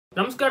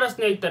ನಮಸ್ಕಾರ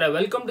ಸ್ನೇಹಿತರೆ,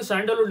 welcome to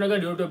Sandalwood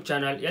Nagar YouTube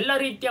channel. ಎಲ್ಲ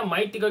ರೀತಿಯ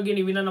ಮಾಹಿತಿಗಾಗಿ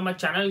ನೀವಿನ ನಮ್ಮ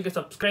ಚಾನಲ್ಗೆ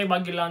ಸಬ್ಸ್ಕ್ರೈಬ್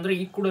ಆಗಿಲ್ಲ ಅಂದ್ರೆ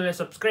ಈ ಕೂಡಲೇ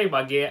ಸಬ್ಸ್ಕ್ರೈಬ್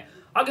ಆಗಿ.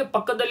 ಹಾಗೆ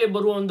ಪಕ್ಕದಲ್ಲಿ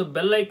ಬರುವ ಒಂದು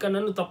ಬೆಲ್ ಐಕನ್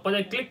ಅನ್ನು ತಪ್ಪದೆ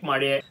ಕ್ಲಿಕ್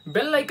ಮಾಡಿ.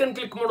 ಬೆಲ್ ಐಕನ್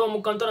ಕ್ಲಿಕ್ ಮಾಡುವ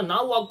ಮುಖಾಂತರ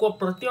ನಾವು ಹಾಕುವ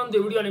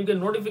ಪ್ರತಿಯೊಂದು ವಿಡಿಯೋ ನಿಮಗೆ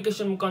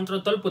ನೋಟಿಫಿಕೇಶನ್ ಮುಖಾಂತರ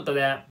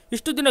ತಲುಪುತ್ತದೆ.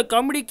 ಇಷ್ಟು ದಿನ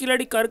ಕಾಮಿಡಿ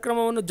ಕಿಲಾಡಿ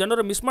ಕಾರ್ಯಕ್ರಮವನ್ನು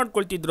ಜನರು ಮಿಸ್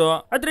ಮಾಡ್ಕೊಳ್ತಿದ್ರು.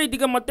 ಆದ್ರೆ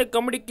ಇದೀಗ ಮತ್ತೆ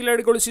ಕಾಮಿಡಿ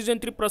ಕಿಲಾಡಿಗಳು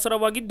ಸೀಸನ್ 3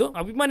 ಪ್ರಸಾರವಾಗಿದ್ದು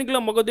ಅಭಿಮಾನಿಗಳ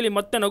ಮೊಗದಲ್ಲಿ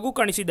ಮತ್ತೆ ನಗು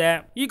ಕಾಣಿಸಿದೆ.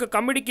 ಈಗ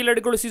ಕಾಮಿಡಿ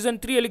ಕಿಲಾಡಿಗಳು ಸೀಸನ್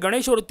 3 ಅಲ್ಲಿ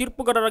ಗಣೇಶ್ ಅವರು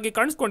ತೀರ್ಪುಗಾರರಾಗಿ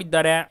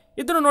ಕಾಣಿಸಿಕೊಂಡಿದ್ದಾರೆ.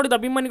 ಇದನ್ನು ನೋಡಿದ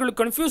ಅಭಿಮಾನಿಗಳು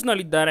ಕನ್ಫ್ಯೂಸ್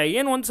ನಲ್ಲಿದ್ದಾರೆ.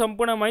 ಏನು ಒಂದು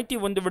ಸಂಪೂರ್ಣ ಮಾಹಿತಿ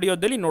ಒಂದು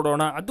ವಿಡಿಯೋದಲ್ಲಿ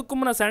ನೋಡೋಣ. ಅದಕ್ಕೂ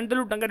ಮುನ್ನ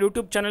ಸ್ಯಾಂಡಲ್ವುಡ್ ನಗರ್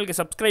ಯೂಟ್ಯೂಬ್ ಚಾನಲ್ಗೆ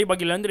ಸಬ್ಸ್ಕ್ರೈಬ್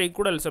ಆಗಿಲ್ಲ ಅಂದ್ರೆ ಈ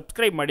ಕೂಡಲೇ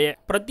ಸಬ್ಸ್ಕ್ರೈಬ್ ಮಾಡಿ.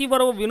 ಪ್ರತಿ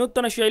ವಾರವೂ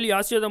ವಿನೂತನ ಶೈಲಿ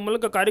ಹಾಸ್ಯದ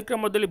ಮೂಲಕ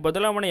ಕಾರ್ಯಕ್ರಮದಲ್ಲಿ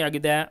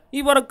ಬದಲಾವಣೆಯಾಗಿದೆ.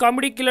 ಈ ವಾರ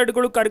ಕಾಮಿಡಿ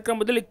ಕಿಲಾಡಿಗಳು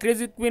ಕಾರ್ಯಕ್ರಮದಲ್ಲಿ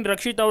ಕ್ರೇಜಿ ಕ್ವೀನ್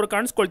ರಕ್ಷಿತಾ ಅವರು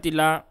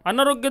ಕಾಣಿಸಿಕೊಳ್ತಿಲ್ಲ.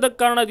 ಅನಾರೋಗ್ಯದ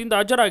ಕಾರಣದಿಂದ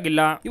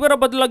ಹಾಜರಾಗಿಲ್ಲ. ಇವರ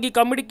ಬದಲಾಗಿ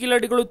ಕಾಮಿಡಿ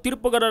ಕಿಲಾಡಿಗಳು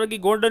ತೀರ್ಪುಗಾರರಾಗಿ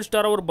ಗೋಲ್ಡನ್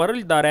ಸ್ಟಾರ್ ಅವರು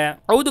ಬರಲಿದ್ದಾರೆ.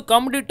 ಹೌದು,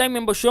 ಕಾಮಿಡಿ ಟೈಮ್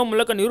ಎಂಬ ಶೋ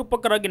ಮೂಲಕ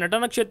ನಿರೂಪಕರಾಗಿ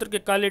ನಟನ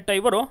ಕ್ಷೇತ್ರಕ್ಕೆ ಕಾಲಿಟ್ಟ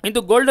ಇವರು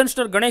ಇಂದು ಗೋಲ್ಡನ್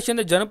ಸ್ಟಾರ್ ಗಣೇಶ್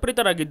ಎಂದು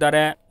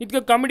ಜನಪ್ರಿಯರಾಗಿದ್ದಾರೆ.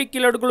 ಇದಕ್ಕೆ ಕಾಮಿಡಿ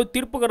ಕಿಲಾಡಿಗಳು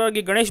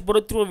ತೀರ್ಪುಗಾರರಾಗಿ ಗಣೇಶ್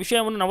ಬರುತ್ತಿರುವ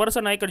ವಿಷಯವನ್ನು ನವರಸ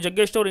ನಾಯಕ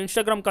ಜಗ್ಗೇಶ್ ಅವರು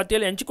ಇನ್ಸ್ಟಾಗ್ರಾಮ್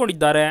ಖಾತೆಯಲ್ಲಿ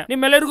ಹಂಚಿಕೊಂಡಿದ್ದಾರೆ.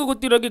 ನಿಮ್ಮೆಲ್ಲರಿಗೂ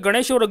ಗೊತ್ತಿರೋ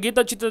ಗಣೇಶ್ ಅವರು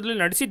ಗೀತಾ ಚಿತ್ರದಲ್ಲಿ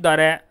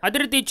ನಟಿಸಿದ್ದಾರೆ. ಅದೇ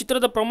ರೀತಿ ಈ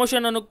ಚಿತ್ರದ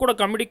ಪ್ರಮೋಷನ್ ಅನ್ನು ಕೂಡ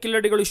ಕಾಮಿಡಿ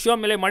ಕಿಲಾಡಿಗಳು ಶೋ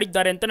ಮೇಲೆ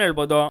ಮಾಡಿದ್ದಾರೆ ಅಂತ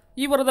ಹೇಳ್ಬೋದು.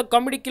 ಈ ವಾರದ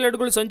ಕಾಮಿಡಿ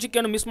ಕಿಲಾಡಿಗಳು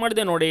ಸಂಚಿಕೆಯನ್ನು ಮಿಸ್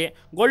ಮಾಡದೆ ನೋಡಿ.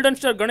 ಗೋಲ್ಡನ್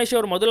ಸ್ಟಾರ್ ಗಣೇಶ್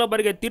ಅವರು ಮೊದಲ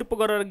ಬಾರಿಗೆ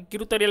ತೀರ್ಪುಗಾರರಾಗಿ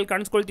ಕಿರುತೆರೆಯಲ್ಲಿ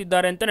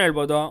ಕಾಣಿಸಿಕೊಳ್ತಿದ್ದಾರೆ ಅಂತ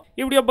ಹೇಳ್ಬೋದು.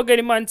 ಈ ವಿಡಿಯೋ ಬಗ್ಗೆ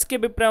ನಿಮ್ಮ ಅನಿಸಿಕೆ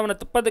ಅಭಿಪ್ರಾಯವನ್ನು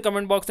ತಪ್ಪದೆ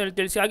ಕಮೆಂಟ್ ಬಾಕ್ಸ್ ನಲ್ಲಿ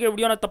ತಿಳಿಸಿ. ಹಾಗೆ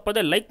ವಿಡಿಯೋನ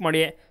ತಪ್ಪದೆ ಲೈಕ್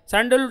ಮಾಡಿ.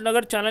 ಸ್ಯಾಂಡಲ್ವುಡ್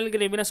ನಗರ್ ಚಾನಲ್ಗೆ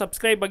ನೀವಿನ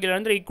ಸಬ್ಸ್ಕ್ರೈಬ್ ಆಗಿಲ್ಲ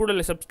ಅಂದ್ರೆ ಈ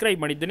ಕೂಡಲೇ ಸಬ್ಸ್ಕ್ರೈಬ್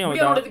ಮಾಡಿ.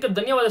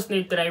 ಧನ್ಯವಾದ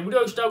ಸ್ನೇಹಿತರೆ.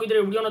 ವಿಡಿಯೋ ಇಷ್ಟ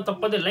ಆಗಿದ್ರೆ ವಿಡಿಯೋನ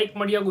ತಪ್ಪದೆ ಲೈಕ್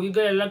ಮಾಡಿ ಹಾಗೂ ಈಗ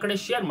ಎಲ್ಲ ಕಡೆ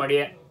ಶೇರ್ ಮಾಡಿ.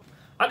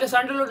 ಹಾಗೆ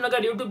ಸ್ಯಾಂಡಲ್ವುಡ್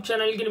ನಗರ್ ಯೂಟ್ಯೂಬ್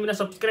ಚಾನಲ್ಗೆ ನಿಮ್ಮನ್ನ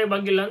ಸಬ್ಸ್ಕ್ರೈಬ್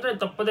ಆಗಿಲ್ಲ ಅಂದ್ರೆ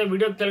ತಪ್ಪದೆ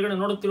ವಿಡಿಯೋ ಕೆಳಗಡೆ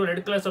ನೋಡುತ್ತಿರುವ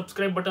ರೆಡ್ ಕಲರ್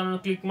ಸಬ್ಸ್ಕ್ರೈಬ್ ಬಟನ್ ಅನ್ನು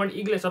ಕ್ಲಿಕ್ ಮಾಡಿ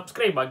ಈಗಲೇ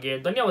ಸಬ್ಸ್ಕ್ರೈಬ್ ಆಗಿ.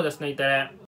 ಧನ್ಯವಾದ ಸ್ನೇಹಿತರೆ.